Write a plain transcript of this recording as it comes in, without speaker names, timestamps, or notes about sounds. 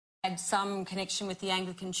had some connection with the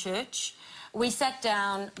Anglican Church. We sat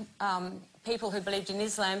down, people who believed in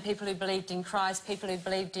Islam, people who believed in Christ, people who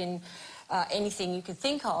believed in anything you could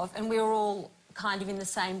think of, and we were all kind of in the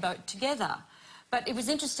same boat together. But it was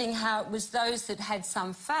interesting how it was those that had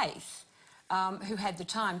some faith, who had the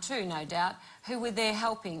time too, no doubt, who were there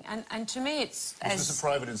helping. And to me it's... Was this a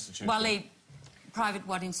private institution? Waleed, private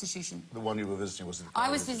what institution? The one you were visiting, was it?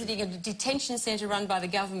 I was visiting a detention centre run by the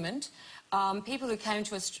government. People who came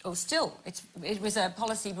to us, or still, it was a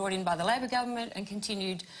policy brought in by the Labor government and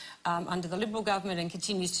continued under the Liberal government and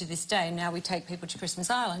continues to this day. Now we take people to Christmas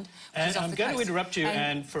Island, which is off I'm the going coast. to interrupt you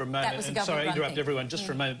and for a moment, and sorry, interrupt everyone just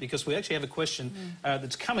for a moment, because we actually have a question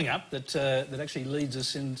that's coming up that actually leads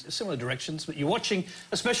us in similar directions. But you're watching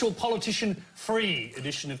a special politician-free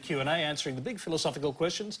edition of Q&A, answering the big philosophical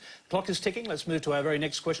questions. The clock is ticking. Let's move to our very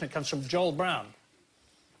next question. It comes from Joel Brown.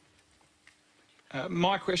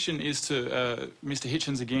 My question is to Mr.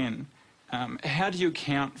 Hitchens again. How do you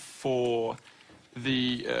account for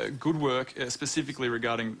the good work, specifically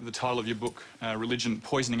regarding the title of your book, Religion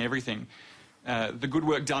Poisoning Everything, the good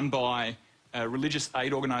work done by religious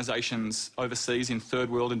aid organisations overseas in third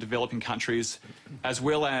world and developing countries, as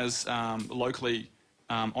well as locally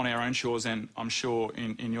on our own shores and I'm sure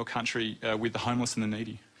in your country with the homeless and the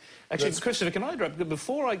needy? Actually, Christopher, can I interrupt?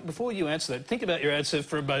 Before you answer that, think about your answer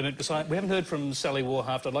for a moment, because we haven't heard from Sally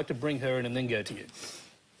Warhaft. I'd like to bring her in and then go to you.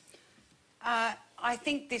 I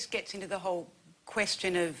think this gets into the whole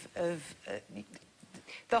question of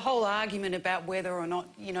the whole argument about whether or not,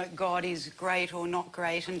 you know, God is great or not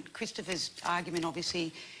great, and Christopher's argument,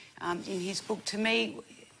 obviously, in his book. To me,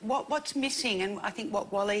 what's missing, and I think what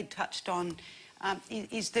Waleed touched on,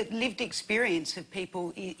 is that lived experience of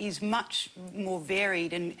people is much more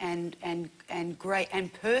varied and great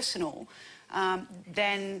and personal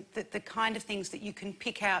than the kind of things that you can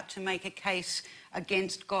pick out to make a case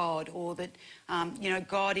against God, or that you know,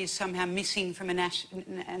 God is somehow missing from a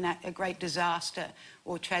great disaster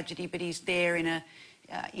or tragedy, but he's there in a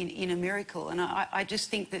miracle. And I just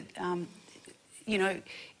think that you know,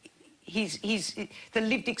 the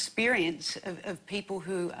lived experience of people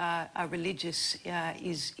who are religious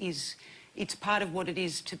it's part of what it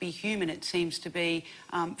is to be human, it seems to be,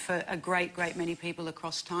 for a great many people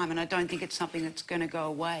across time, and I don't think it's something that's going to go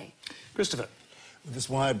away. Christopher. This is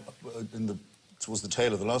why, towards the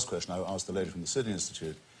tail of the last question, I asked the lady from the Sydney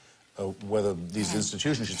Institute whether these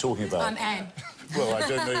institutions you're talking about... I'm Anne. Well, I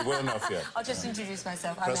don't know you well enough yet. I'll just introduce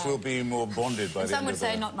myself. Perhaps we'll be more bonded by the end of the... Some would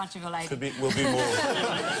say not much of a lady. We'll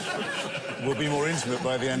be more intimate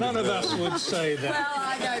by the end of the... None of us would say that. Well,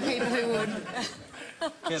 I know people who would.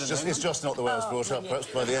 It's just not the way I was brought up. Perhaps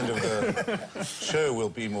by the end of the show we'll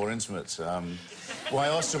be more intimate. Well, I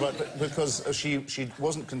asked her about... Because she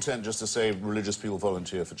wasn't content just to say religious people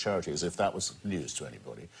volunteer for charity, as if that was news to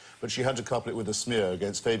anybody. But she had to couple it with a smear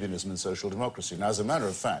against Fabianism and social democracy. Now, as a matter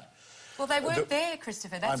of fact... Well, they weren't there,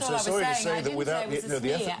 Christopher. That's all I was saying. I'm so sorry to say that without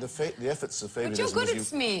the efforts of Fabianism... But you're good at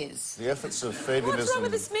smears. The efforts of Fabianism... What's wrong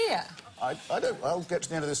with a smear? I'll get to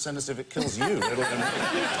the end of this sentence if it kills you.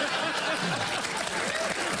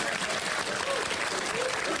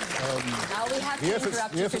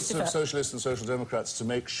 The efforts of socialists and social democrats to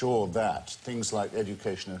make sure that things like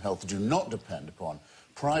education and health do not depend upon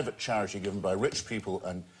private charity given by rich people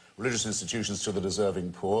and religious institutions to the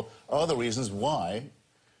deserving poor are the reasons why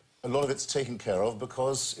a lot of it's taken care of,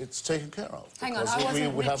 because it's taken care of. Hang on, I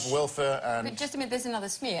wasn't we have welfare and... But just a minute, there's another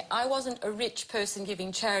smear. I wasn't a rich person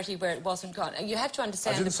giving charity where it wasn't gone. You have to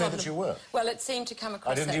understand the problem. I didn't say that you were. Well, it seemed to come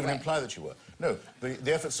across that way. I didn't even imply that you were. No,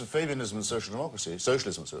 the efforts of Fabianism and social democracy,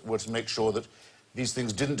 socialism, were to make sure that these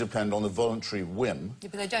things didn't depend on the voluntary whim. Yeah,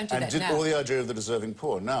 but they don't do that now. Or the idea of the deserving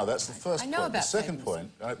poor. Now, that's the first point. About the second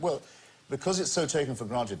point, well, because it's so taken for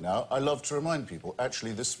granted now, I love to remind people,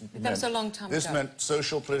 actually, this was a long time ago. meant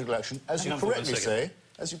social political action, as you correctly say,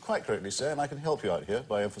 as you quite correctly say, and I can help you out here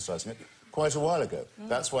by emphasising it, quite a while ago.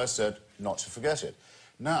 That's why I said not to forget it.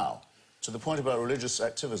 Now, to the point about religious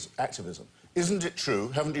activism, isn't it true,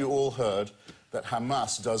 haven't you all heard, that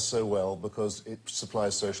Hamas does so well because it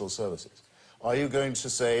supplies social services? Are you going to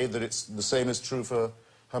say that it's the same is true for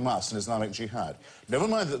Hamas and Islamic Jihad? Never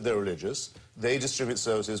mind that they're religious, they distribute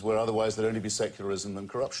services where otherwise there'd only be secularism and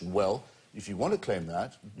corruption. Well, if you want to claim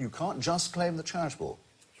that, you can't just claim the charitable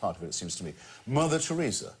part of it, it seems to me. Mother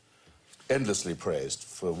Teresa, endlessly praised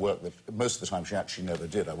for work that most of the time she actually never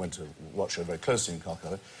did. I went to watch her very closely in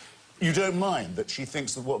Calcutta. You don't mind that she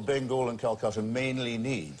thinks that what Bengal and Calcutta mainly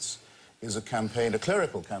needs is a campaign, a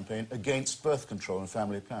clerical campaign, against birth control and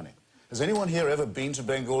family planning. Has anyone here ever been to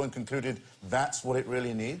Bengal and concluded that's what it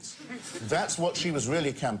really needs? That's what she was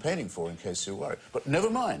really campaigning for, in case you're worried. But never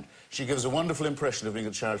mind. She gives a wonderful impression of being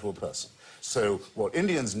a charitable person. So what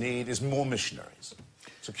Indians need is more missionaries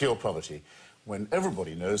to cure poverty, when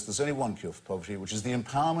everybody knows there's only one cure for poverty, which is the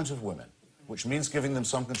empowerment of women, which means giving them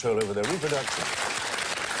some control over their reproduction.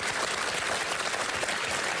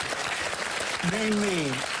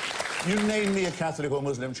 Name me a Catholic or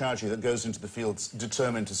Muslim charity that goes into the fields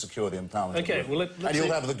determined to secure the empowerment of women. Well, and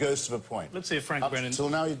you'll have the ghost of a point. Let's see if Frank Brennan... Until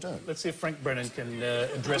now you don't. Let's see if Frank Brennan can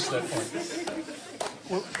address that point.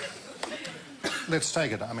 Well, let's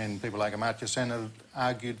take it. I mean, people like Amartya Sen have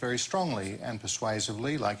argued very strongly and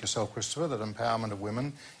persuasively, like yourself, Christopher, that empowerment of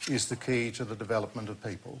women is the key to the development of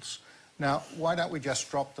peoples. Now, why don't we just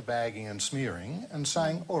drop the bagging and smearing and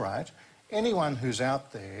saying, all right, anyone who's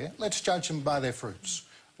out there, let's judge them by their fruits,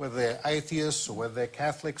 whether they're atheists or whether they're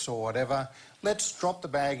Catholics or whatever. Let's drop the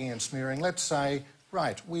bagging and smearing. Let's say,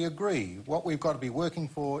 right, we agree. What we've got to be working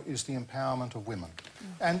for is the empowerment of women.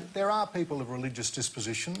 And there are people of religious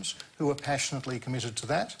dispositions who are passionately committed to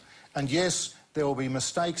that. And yes, there will be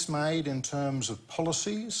mistakes made in terms of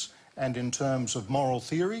policies and in terms of moral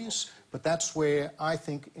theories, but that's where I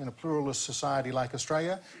think in a pluralist society like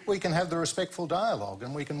Australia, we can have the respectful dialogue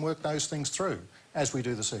and we can work those things through, as we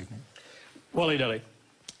do this evening. Wally Daly.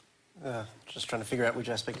 Just trying to figure out which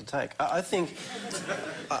aspect to take. I think...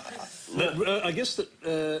 I guess that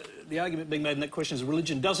the argument being made in that question is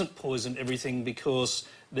religion doesn't poison everything because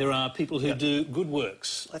there are people who do good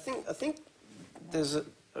works. I think there's a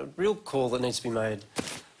real call that needs to be made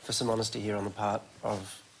for some honesty here on the part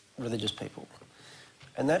of religious people.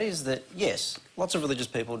 And that is that, yes, lots of religious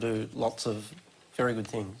people do lots of very good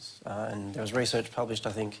things. And there was research published,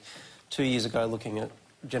 I think, 2 years ago looking at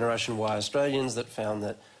Generation Y Australians that found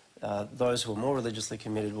that those who were more religiously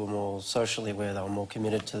committed were more socially aware, they were more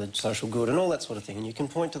committed to the social good and all that sort of thing. And you can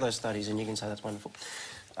point to those studies and you can say that's wonderful.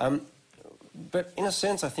 But in a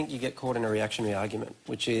sense, I think you get caught in a reactionary argument,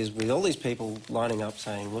 which is with all these people lining up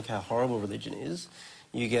saying, look how horrible religion is,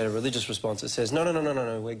 you get a religious response that says, no,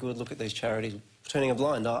 we're good, look at these charities, turning a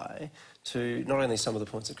blind eye to not only some of the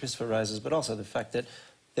points that Christopher raises, but also the fact that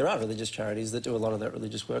there are religious charities that do a lot of that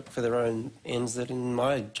religious work for their own ends that, in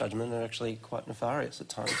my judgment, are actually quite nefarious at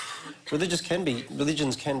times. Religions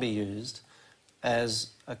can be used as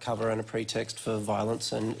a cover and a pretext for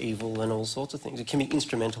violence and evil and all sorts of things. It can be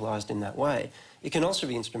instrumentalised in that way. It can also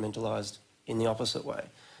be instrumentalised in the opposite way.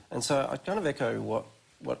 And so I kind of echo what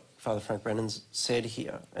Father Frank Brennan's said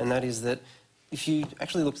here, and that is that if you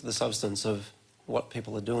actually look at the substance of what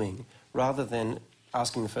people are doing, rather than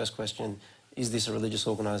asking the first question, is this a religious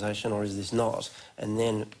organisation or is this not, and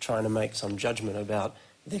then trying to make some judgment about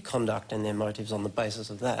their conduct and their motives on the basis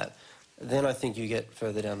of that, then I think you get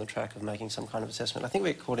further down the track of making some kind of assessment. I think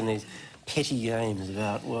we're caught in these petty games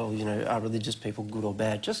about, well, you know, are religious people good or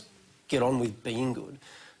bad? Just get on with being good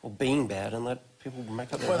or being bad and let people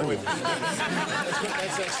make up their own mind.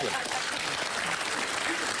 That's excellent.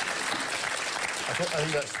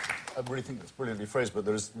 I really think that's brilliantly phrased, but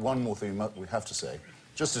there is one more thing we have to say,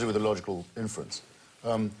 just to do with the logical inference.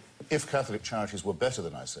 If Catholic charities were better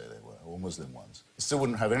than I say they were, or Muslim ones, it still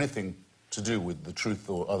wouldn't have anything to do with the truth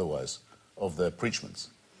or otherwise of their preachments,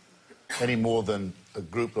 any more than a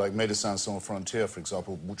group like Médecins Sans Frontières, for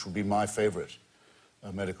example, which would be my favourite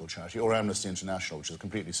medical charity, or Amnesty International, which is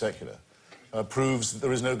completely secular, proves that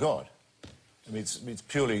there is no God. I mean, it's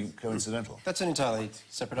purely coincidental. That's an entirely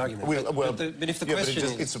separate argument. But if the question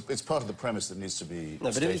is... It's part of the premise that needs to be...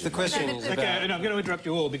 No, but if the question is about... OK, and I'm going to interrupt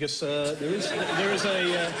you all because there's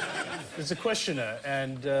a questioner,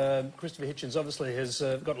 and Christopher Hitchens obviously has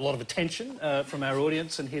got a lot of attention from our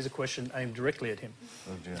audience, and here's a question aimed directly at him.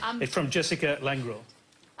 Oh, dear. It's from Jessica Langrel.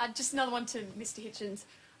 Just another one to Mr Hitchens.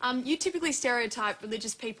 You typically stereotype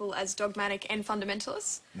religious people as dogmatic and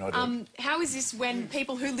fundamentalists. No, I don't. How is this when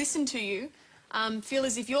people who listen to you feel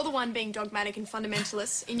as if you're the one being dogmatic and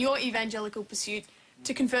fundamentalist in your evangelical pursuit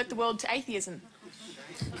to convert the world to atheism?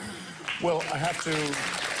 Well, I have to...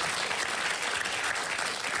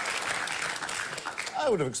 I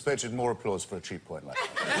would have expected more applause for a cheap point like that.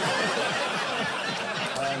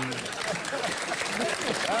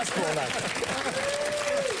 That's more like...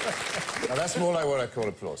 Now, that's more like what I call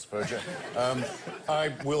applause.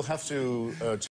 I will have to...